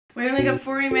We only got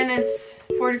 40 minutes,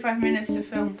 45 minutes to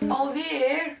film.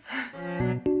 Alweer?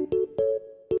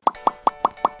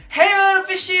 Hey my little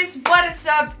fishies, what is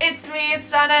up? It's me,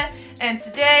 it's Sanne. And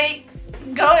today,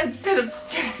 go and sit up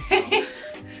straight.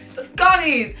 Dat kan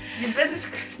niet. Je bent dus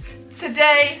kut.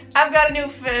 Today, I've got a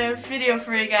new video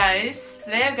for you guys.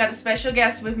 Today I've got a special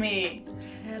guest with me.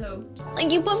 Hello. Like,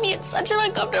 you put me in such an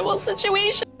uncomfortable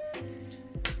situation.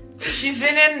 She's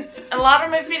been in a lot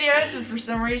of my videos, but for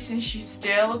some reason she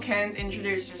still can't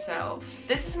introduce herself.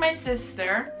 This is my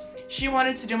sister. She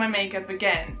wanted to do my makeup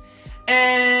again.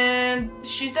 And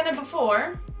she's done it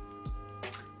before.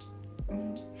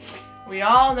 We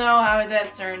all know how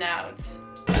that turned out.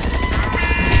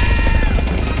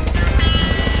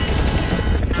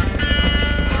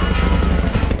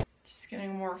 Just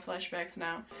getting more flashbacks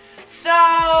now. So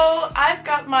I've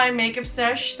got my makeup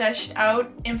stash stashed out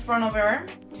in front of her.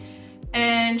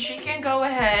 And she can go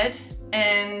ahead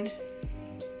and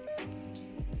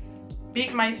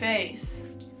beat my face.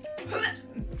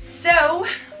 So,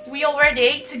 we all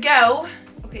ready to go?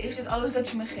 Oké, is dit alles dat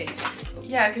je me geeft?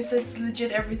 Yeah, because it's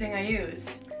legit everything I use.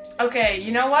 Okay,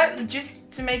 you know what? Just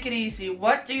to make it easy,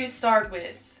 what do you start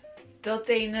with? Dat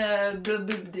ene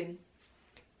blub ding.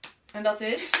 En dat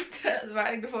is?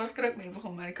 Waar ik de vorige keer ook mee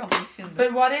begon, maar ik kan het niet vinden.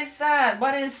 But what is that?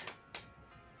 What is...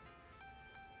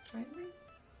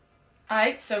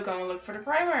 Alright, so go and look for the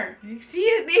primer. Ik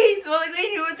zie het niet, want ik weet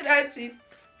niet hoe het eruit ziet.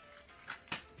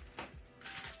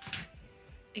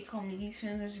 Ik kan het niet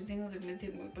vinden, dus ik denk dat ik met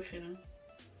dit moet beginnen.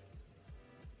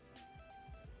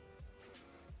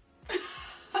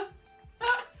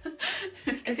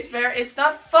 It's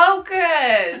not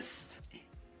focused.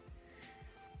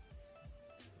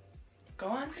 Go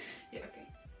on. Ja, oké.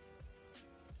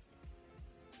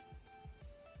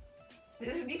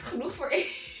 Dit is niet genoeg voor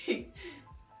één.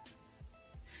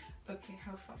 Oké,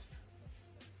 hou vast.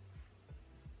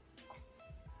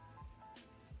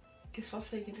 Ik is vast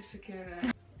zeker de verkeerde.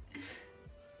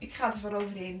 Ik ga het er wel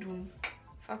overheen doen.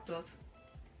 Fuck dat.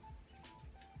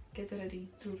 Get ready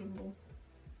to rumble.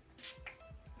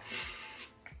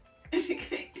 Ik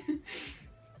weet.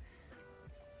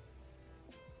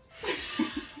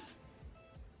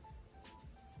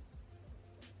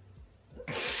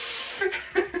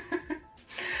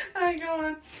 Hi, go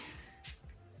on.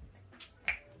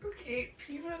 Oké,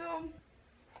 prima dan.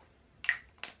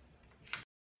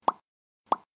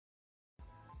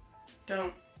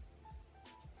 Don't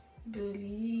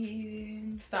Believe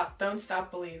in. stop. Don't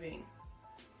stop believing.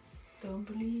 Don't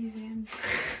believe in.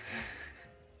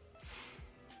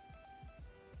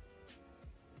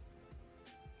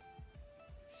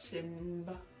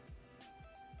 Simba.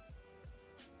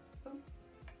 Oh.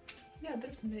 Ja, het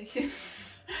drupt een beetje.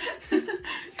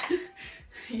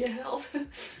 Je held.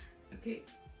 Oké.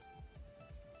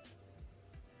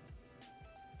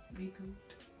 Be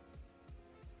good.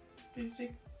 Please be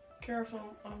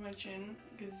careful of my chin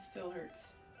because it still hurts.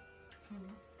 Van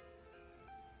wat?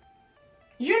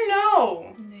 You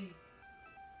know! Nee.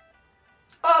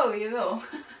 Oh, jawel.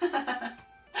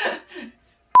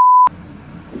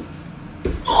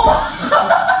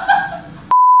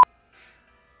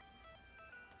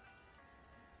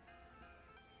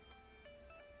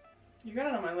 You got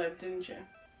it on my lip, didn't you?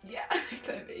 Ja, een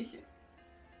klein beetje.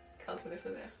 Ik ga het wel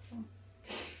even weg.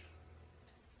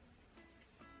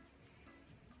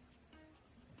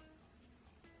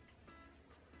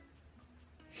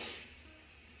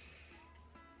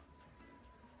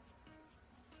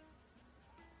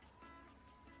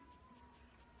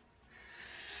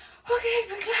 Oké, ik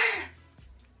ben klaar.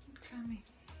 Ik ben klaar mee.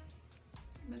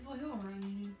 Ik ben wel heel oranje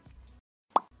nu.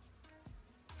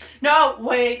 No,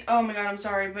 wait. Oh my god, I'm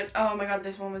sorry, but oh my god,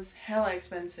 this one was hella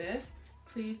expensive.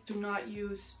 Please do not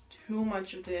use too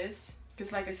much of this,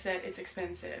 because like I said, it's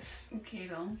expensive. Oké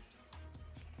dan.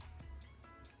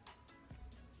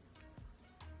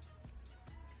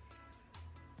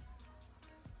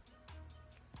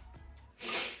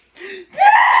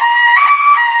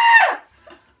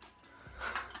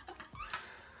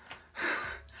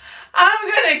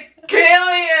 I'm gonna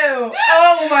kill you!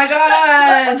 Oh my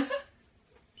god!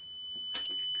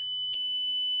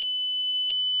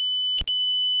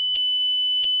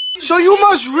 So you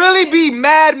must really be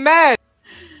mad.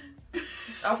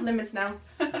 It's off limits now.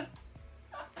 Oké.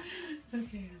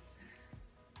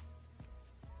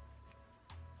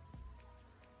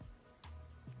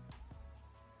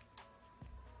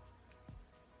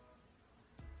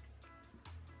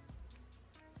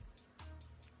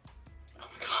 Oh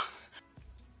my god.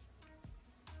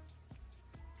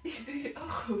 Ik doe je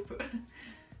oog open.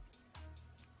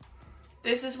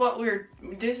 This is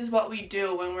what we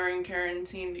do when we're in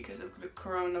quarantine because of the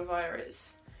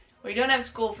coronavirus. We don't have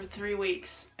school for 3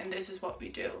 weeks, and this is what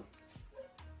we do.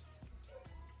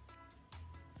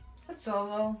 Dat zal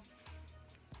wel.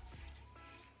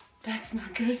 That's not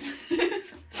good.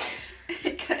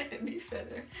 Ik krijg het niet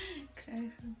verder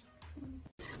krijgen.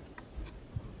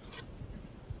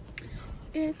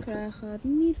 Ik krijg het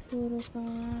niet voor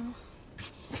elkaar.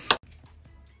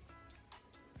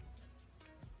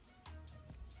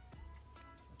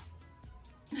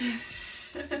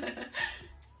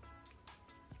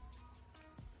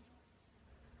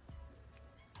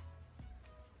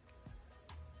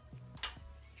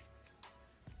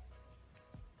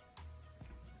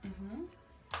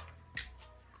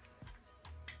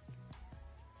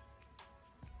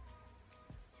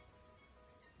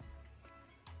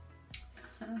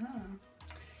 Aha.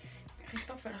 Ik ben geen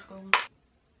stap verder gekomen.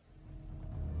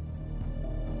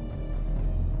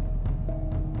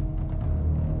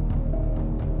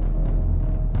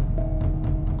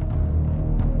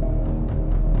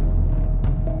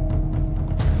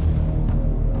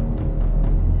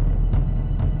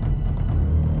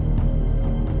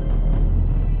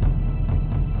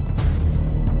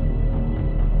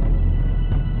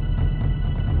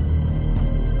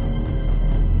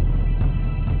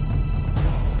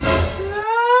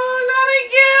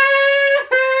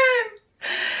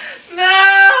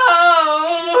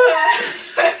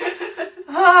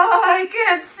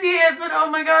 But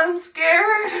oh my god, I'm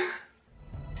scared.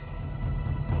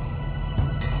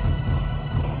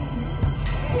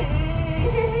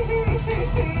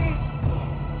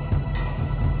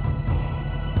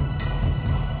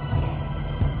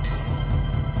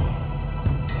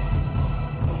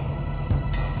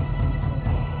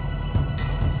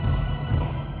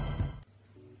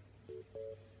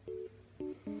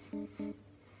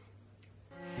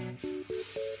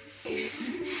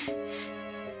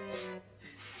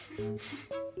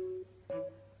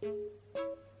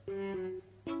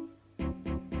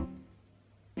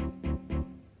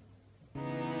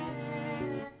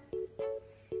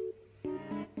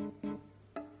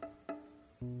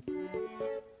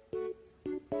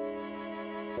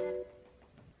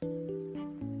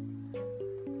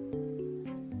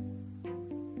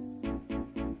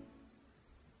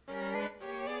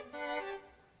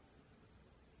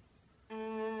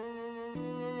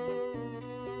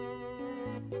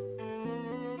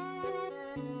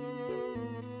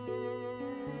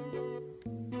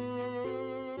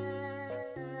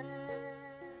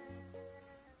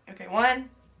 Okay, 1,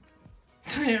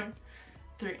 2,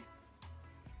 3.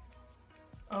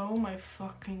 Oh my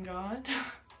fucking god.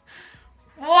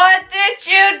 What did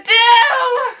you do?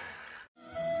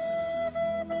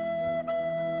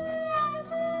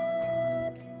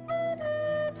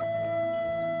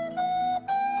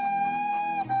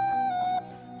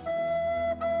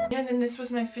 Yeah, then this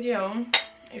was my video.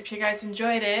 If you guys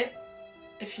enjoyed it,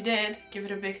 if you did, give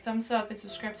it a big thumbs up and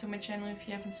subscribe to my channel if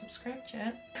you haven't subscribed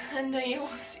yet. And then you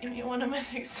will see me in one of my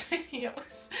next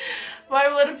videos. Bye,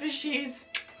 little fishies.